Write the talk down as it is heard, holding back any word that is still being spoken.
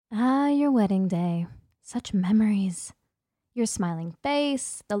your wedding day. Such memories. Your smiling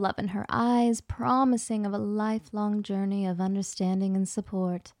face, the love in her eyes, promising of a lifelong journey of understanding and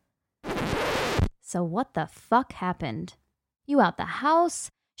support. So what the fuck happened? You out the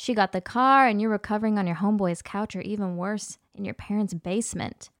house, she got the car, and you're recovering on your homeboy's couch, or even worse, in your parents'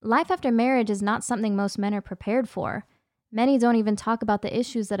 basement. Life after marriage is not something most men are prepared for. Many don't even talk about the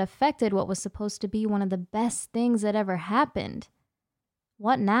issues that affected what was supposed to be one of the best things that ever happened.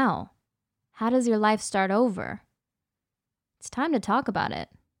 What now? How does your life start over? It's time to talk about it.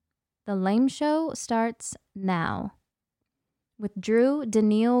 The Lame Show starts now. With Drew,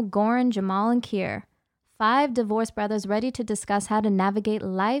 Daniil, Goran, Jamal, and Kier, 5 divorced brothers ready to discuss how to navigate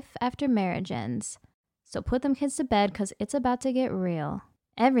life after marriage ends. So put them kids to bed because it's about to get real.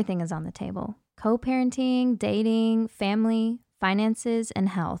 Everything is on the table. Co-parenting, dating, family, finances, and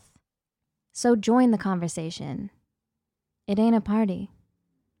health. So join the conversation. It ain't a party,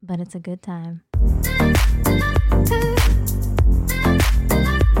 but it's a good time.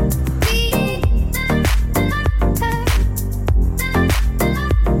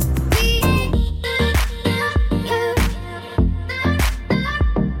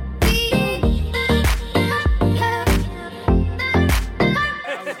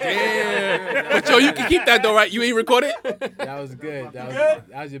 Yo, you can keep that though, right? You ain't record it? That was good. That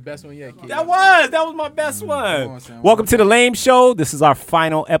was your best one yet, kid. That was my best one. Welcome to the Lame Show. This is our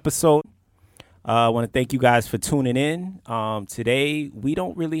final episode. I want to thank you guys for tuning in. Today we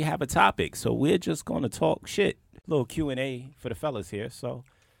don't really have a topic, so we're just gonna talk shit. A little Q&A for the fellas here. So,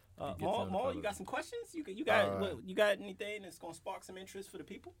 Mo, you got some questions? You got anything that's gonna spark some interest for the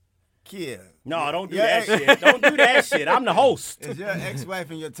people? Yeah. No, don't do that shit. Don't do that shit. I'm the host. Is your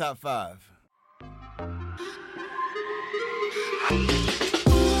ex-wife in your top 5?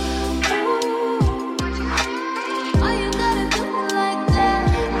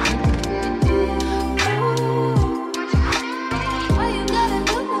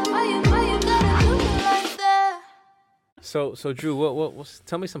 So Drew,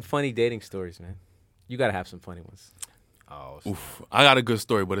 tell me some funny dating stories, man. You gotta have some funny ones. Oof, I got a good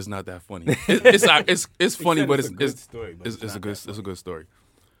story, but it's not that funny. It's funny, but it's a good story.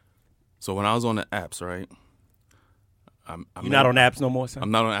 So when I was on the apps, right? You're not on apps no more, son?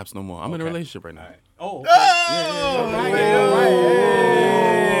 I'm not on apps no more. I'm in a relationship right now. Right. Oh, okay.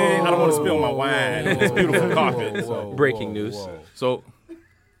 I don't want to spill my wine on this beautiful carpet. So. Breaking news. So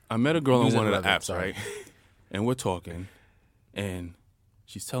I met a girl on one of the apps, right? And we're talking, and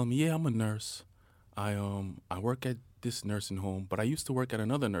she's telling me, yeah, I'm a nurse. I work at this nursing home, but I used to work at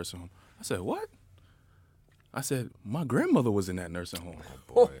another nursing home. I said, what? I said, my grandmother was in that nursing home.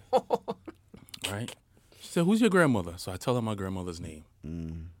 Oh, boy. Right? She said, who's your grandmother? So I tell her my grandmother's name.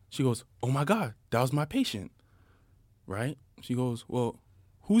 She goes, oh, my God, that was my patient. Right? She goes, well,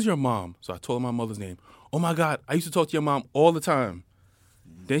 who's your mom? So I told her my mother's name. Oh, my God, I used to talk to your mom all the time.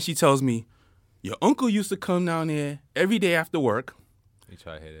 Then she tells me, your uncle used to come down there every day after work. You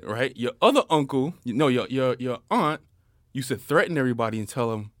try to hit it. Right? Your other uncle, your aunt used to threaten everybody and tell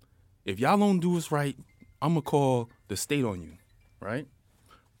them, if y'all don't do this right, I'm going to call the state on you. Right?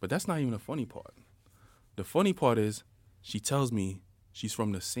 But that's not even the funny part. The funny part is she tells me she's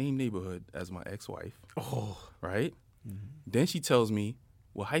from the same neighborhood as my ex-wife. Oh. Right? Mm-hmm. Then she tells me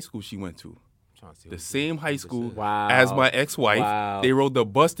what high school she went to. The same high school as my ex-wife. Wow. They rode the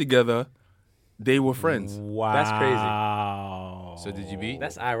bus together. They were friends. Wow. That's crazy. So did you beat?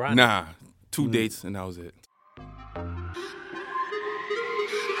 That's ironic. Nah. 2 dates and that was it.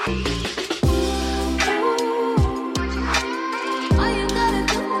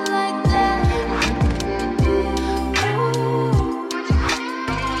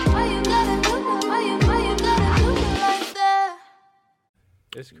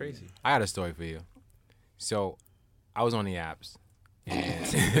 It's crazy. I got a story for you. So I was on the apps.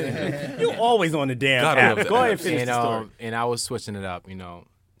 And you always on the damn app. Go ahead and finish the story. And I was switching it up,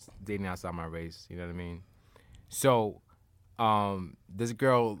 dating outside my race. You know what I mean? So this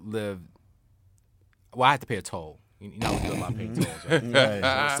girl lived. Well, I had to pay a toll. You know, we do a lot of paying tolls, right?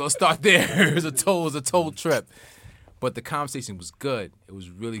 Yeah. So start there. It was a toll trip. But the conversation was good. It was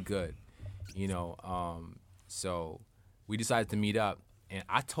really good. So we decided to meet up, and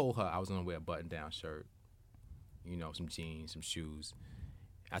I told her I was gonna wear a button-down shirt. Some jeans, some shoes.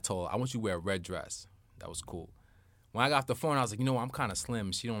 I told her, I want you to wear a red dress. That was cool. When I got off the phone, I was like, I'm kind of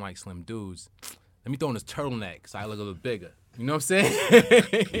slim. She don't like slim dudes. Let me throw in this turtleneck so I look a little bigger. You know what I'm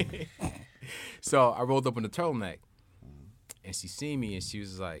saying? So I rolled up in the turtleneck. And she seen me, and she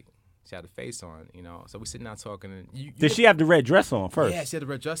She had a face on, you know. So we sitting down talking. And Did she have the red dress on first? Yeah, she had the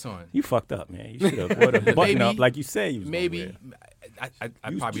red dress on. You fucked up, man. You should have wore the button Maybe. up like you said you was Maybe. gonna wear.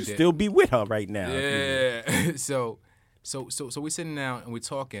 I probably You did. still be with her right now. Yeah. So we sitting down and we're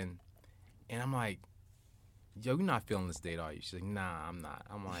talking, and I'm like, "Yo, you're not feeling this date, are you?" She's like, "Nah, I'm not."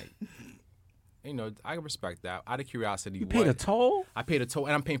 I'm like, you know, I can respect that. Out of curiosity, You paid a toll? I paid a toll,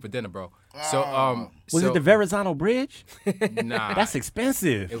 and I'm paying for dinner, bro. So Was it the Verrazano Bridge? Nah, That's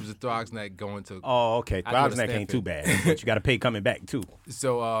expensive. it was a Throgs Neck going to. Oh, okay. I go to Throgs Neck ain't Stanford. too bad, but you got to pay coming back too.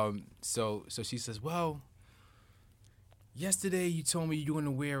 So she says, "Well, yesterday you told me you were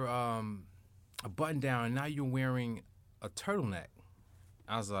gonna wear a button down, and now you're wearing a turtleneck."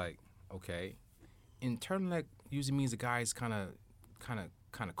 I was like, "Okay." And turtleneck usually means the guy's kind of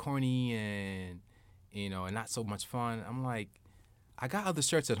corny and you know, and not so much fun. I'm like, I got other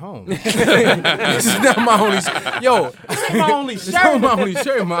shirts at home. This is not my only yo. It's my only It's not my only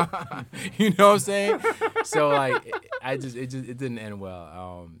shirt, ma. You know what I'm saying? So like, it didn't end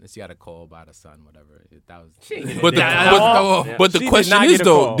well. She got a call by the son, whatever. That was. But the She did question not is get a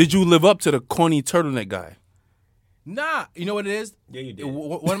though, call. did you live up to the corny turtleneck guy? Nah, you know what it is? Yeah, you did.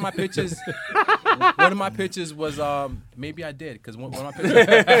 One of my pictures was maybe I did because one of my pictures.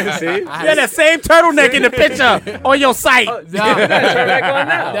 See? Yeah, that same turtleneck in the picture on your site.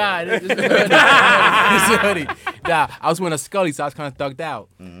 Nah, this is hoodie. Nah, I was wearing a Scully, so I was kind of thugged out.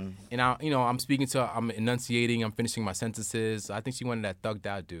 And I'm speaking to her, I'm enunciating, I'm finishing my sentences. So I think she wanted that thugged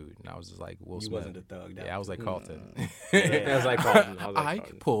out dude, and I was just like, Will Smith. wasn't the thugged out Yeah, I was like Carlton. I was like Carlton. I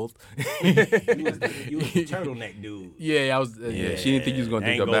pulled. You was the turtleneck dude. Yeah, I was. Yeah, she didn't think you was gonna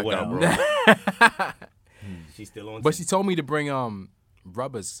Ain't dig her go back well. out, bro. She's still on. But she told me to bring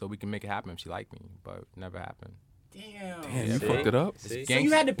rubbers so we can make it happen if she liked me, but never happened. Damn. You fucked it up See? So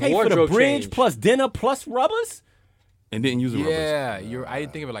you had to pay for Wardrobe the bridge change. plus dinner plus rubbers? and didn't use the rubbers. Yeah, I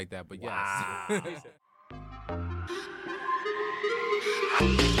didn't think of it like that, but yes.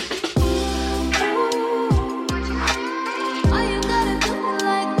 Why you gotta do me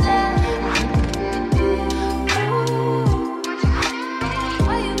like that?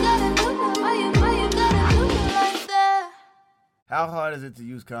 Why you gotta do me like that? How hard is it to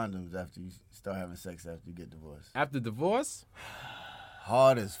use condoms after you start having sex after you get divorced? After divorce,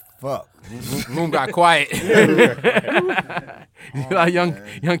 Hard as fuck. room got quiet. A lot of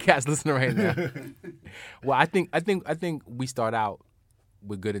young cats listening right now. Well, I think we start out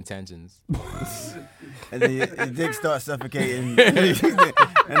with good intentions. And then your dick starts suffocating.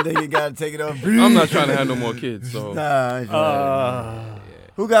 And then you gotta take it off. I'm not trying to have no more kids, so Nah.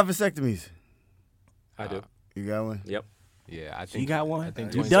 Who got vasectomies? I do. You got one? Yep. Yeah, I think You got one? I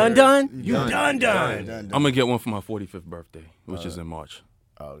think You 23rd. done? You You done? I'm gonna get one for my 45th birthday, which is in March.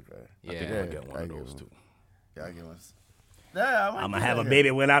 Oh, okay. Yeah, I think I'll get one I of get those one. too. Yeah, I get one. Yeah, I'm going to have a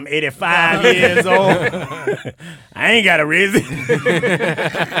baby when I'm 85 years old. I ain't got to raise it.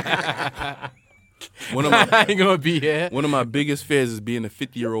 One of my I ain't gonna be here. one of my biggest fears is being a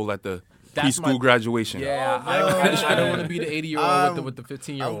 50-year-old at the That's preschool my- graduation. Yeah, I don't want to be the 80-year-old with the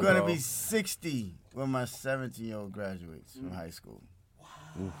 15-year-old. I'm gonna bro. be 60 when my 17-year-old graduates from high school.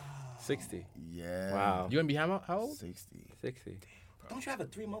 60. Yeah. Wow. You gonna be how old? 60. 60. Don't you have a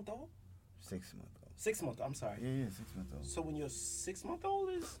 3-month-old? 6 months old. 6 month. I'm sorry. Yeah, 6 months old. So when your 6-month-old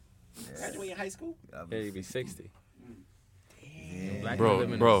is graduating high school? Yeah, you'd be 60. Black Bro,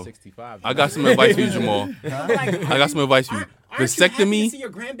 women bro. are 65. I got some advice for you, Jamal. I got some advice for you. Vasectomy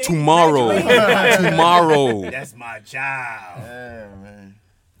tomorrow. Tomorrow. That's my child. Yeah, man.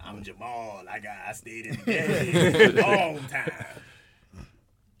 I'm Jamal. I stayed in the game a long time.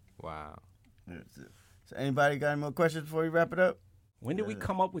 Wow. So anybody got any more questions before we wrap it up? When did we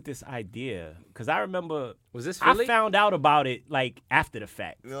come up with this idea? Because I remember Was this I Philly? found out about it like after the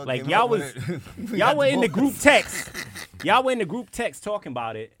fact. We all Like came y'all up was with it. We y'all got were in the divorced. group text. Y'all were in the group text talking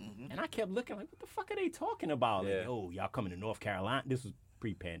about it, and I kept looking like, what the fuck are they talking about? Like, Yeah. oh, y'all coming to North Carolina? This was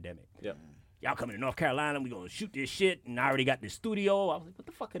pre-pandemic. Yep. Y'all coming to North Carolina? We gonna shoot this shit, and I already got the studio. I was like, what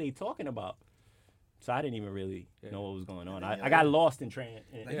the fuck are they talking about? So I didn't even really know what was going on. I got lost in train.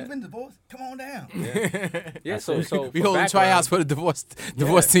 Like, you been divorced? Come on down. Yeah, so We for holding background- tryouts for the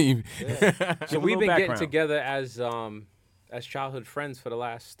divorce team. So Give a we've little been getting background. together as childhood friends for the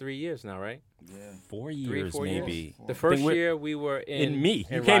last 3 years now, right? 4 years, 4 years. maybe. The first we're- year we were in me.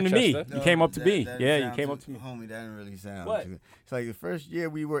 in You came to me. Rochester. You came up to that- me. that Yeah, you sounds came too- up to me. Homie, that didn't really sound What? too- It's like the first year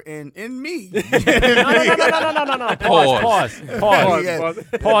we were in me. No. Pause.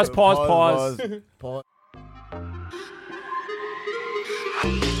 Pause.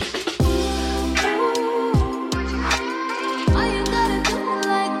 Why you gotta do me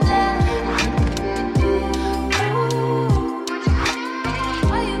like that?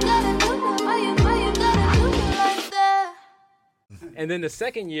 Why you gotta do And then the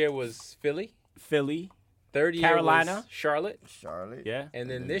second year was Philly. Third year Carolina. was Charlotte. Yeah. And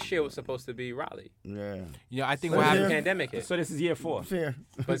then this year was supposed to be Raleigh. Yeah. You know, I think When what the happened. pandemic hit. So this is year 4. Fair.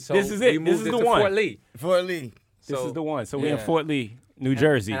 But so This is it. we This moved is it the to one. Fort Lee. Fort Lee. This So- is the one. So we in Yeah. Fort Lee, New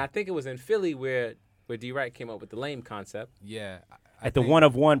Jersey, And I think it was in Philly where D-Wright came up with the lame concept. Yeah. I at the think One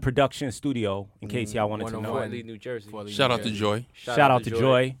of One production studio. In case y'all wanted to 101. know. Fort Lee, New Jersey. Fort Lee, Shout New out to Jersey. Joy. Shout out to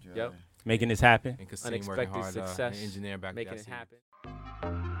Joy, Yep. making this happen. And Kasim working Unexpected hard, success. engineering back Making there. it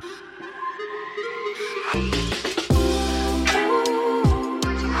happen.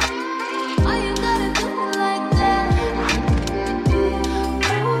 Why you gotta do me like that?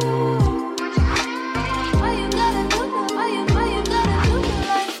 Why you gotta do me? Why you gotta do me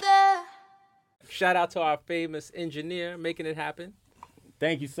like that? Shout out to our famous engineer making it happen.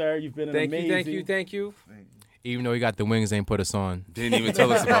 Thank you, sir. You've been an Thank amazing. you, thank you. Even though he got the wings, ain't put us on. Didn't even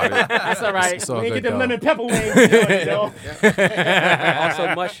tell us about it. That's all right. It's all We ain't good, get them though. lemon pepper wings. Though.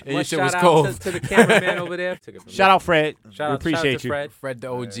 Also, much your shit was shout out cold. to the cameraman over there. Took it from Shout out, Fred. Shout We out appreciate to you. Fred. Fred the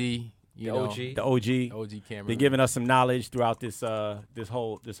OG. You know, OG. The OG. OG camera. Been giving us some knowledge throughout this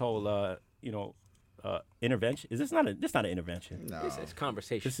whole intervention. Is this not an intervention? No. It's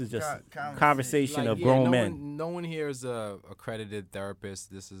conversation. This is just Conversation. conversation Like, of yeah, grown no men. One, no one here is a accredited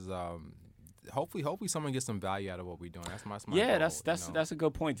therapist. This is hopefully someone gets some value out of what we're doing. That's my Yeah, goal, that's a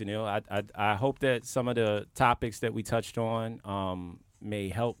good point, Daniil. I hope that some of the topics that we touched on may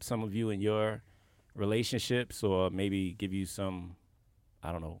help some of you in your relationships, or maybe give you some,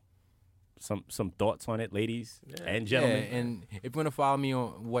 I don't know, some thoughts on it, ladies and gentlemen. Yeah, and if you want to follow me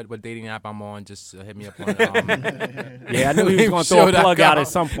on what dating app I'm on, just hit me up on. Yeah, I knew he was going to throw a plug out at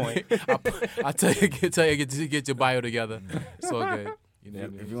some point. I'll tell you, get your bio together. It's all good. You know what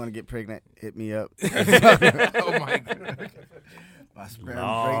I If mean? you want to get pregnant, hit me up. Oh my God. My sperm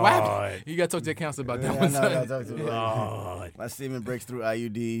Lord. What happened? You got to talk to your counselor about that I one. know, I son. gotta talk to you about Lord. it. My semen breaks through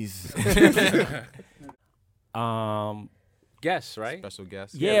IUDs. Guests, right? Special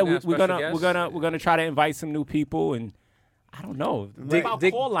guest. Yeah, we have we're special gonna guests. try to invite some new people, and I don't know. What about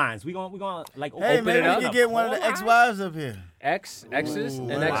dig- call lines? We gonna like Hey, open maybe it we up. could get one of the Call lines? ex-wives up here. Exes,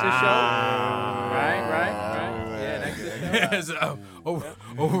 an exes show. Wow. Right. Yeah, an exes show.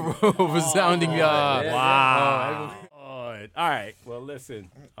 It's resounding. Wow. Lord. All right. Well,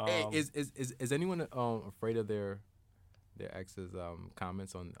 listen. Hey, is anyone afraid of their ex's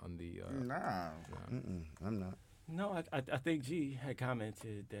comments on the? Nah, I'm not. No, I think G had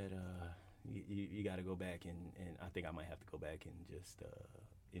commented that you got to go back and I think I might have to go back and just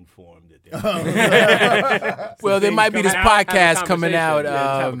inform that. Well, there might be this Have a podcast coming out.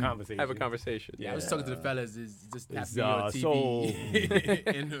 have a conversation. Have a conversation. I was talking to the fellas. It's just It's, happened on TV.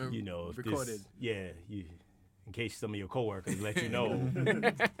 and, you know, if recorded. this, in case some of your coworkers let you know.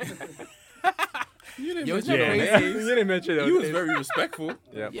 You didn't Yo, mention yeah. no names. You didn't mention those. You was very respectful.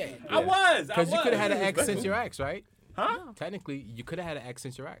 Yeah. Yeah, I was. because you could have had an ex since your ex, right? Huh? Technically, you could have had an ex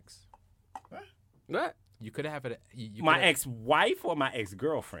since your ex. What? You could have had you My coulda- ex-wife or my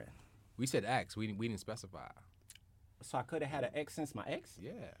ex-girlfriend? We said ex. We didn't specify. So I could have had an ex since my ex?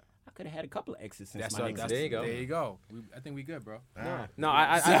 Yeah. I could have had a couple of exes since That's my all, ex. that's, There you go. There you go. I think we good, bro. No,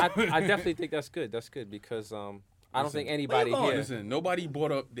 I definitely think that's good. That's good because I don't think anybody going? here. Listen, nobody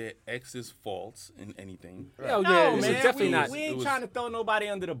brought up their ex's faults in anything. Oh, No, yeah, this man, is definitely we, not. we it ain't was- trying to throw nobody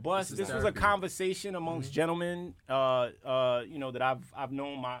under the bus. This was a therapy. conversation amongst gentlemen, that I've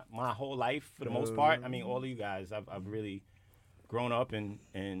known my whole life for the most part. I mean, all of you guys, I've really grown up and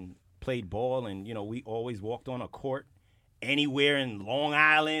played ball, and we always walked on a court anywhere in Long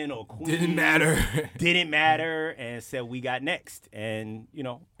Island or Queens. Didn't matter, and said we got next, and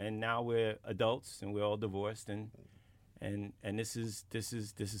and now we're adults and we're all divorced, and this is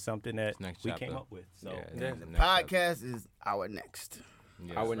something that Next we chapter. came up with. So Yeah. Podcast is our next.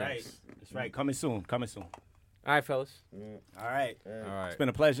 Yes. Our right, next. that's right. Coming soon. All right, fellas. All right. All right. It's been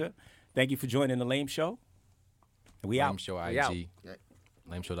a pleasure. Thank you for joining the Lame Show. We Lame out. Show We out. IG.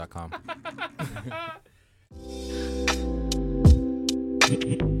 Lameshow.com.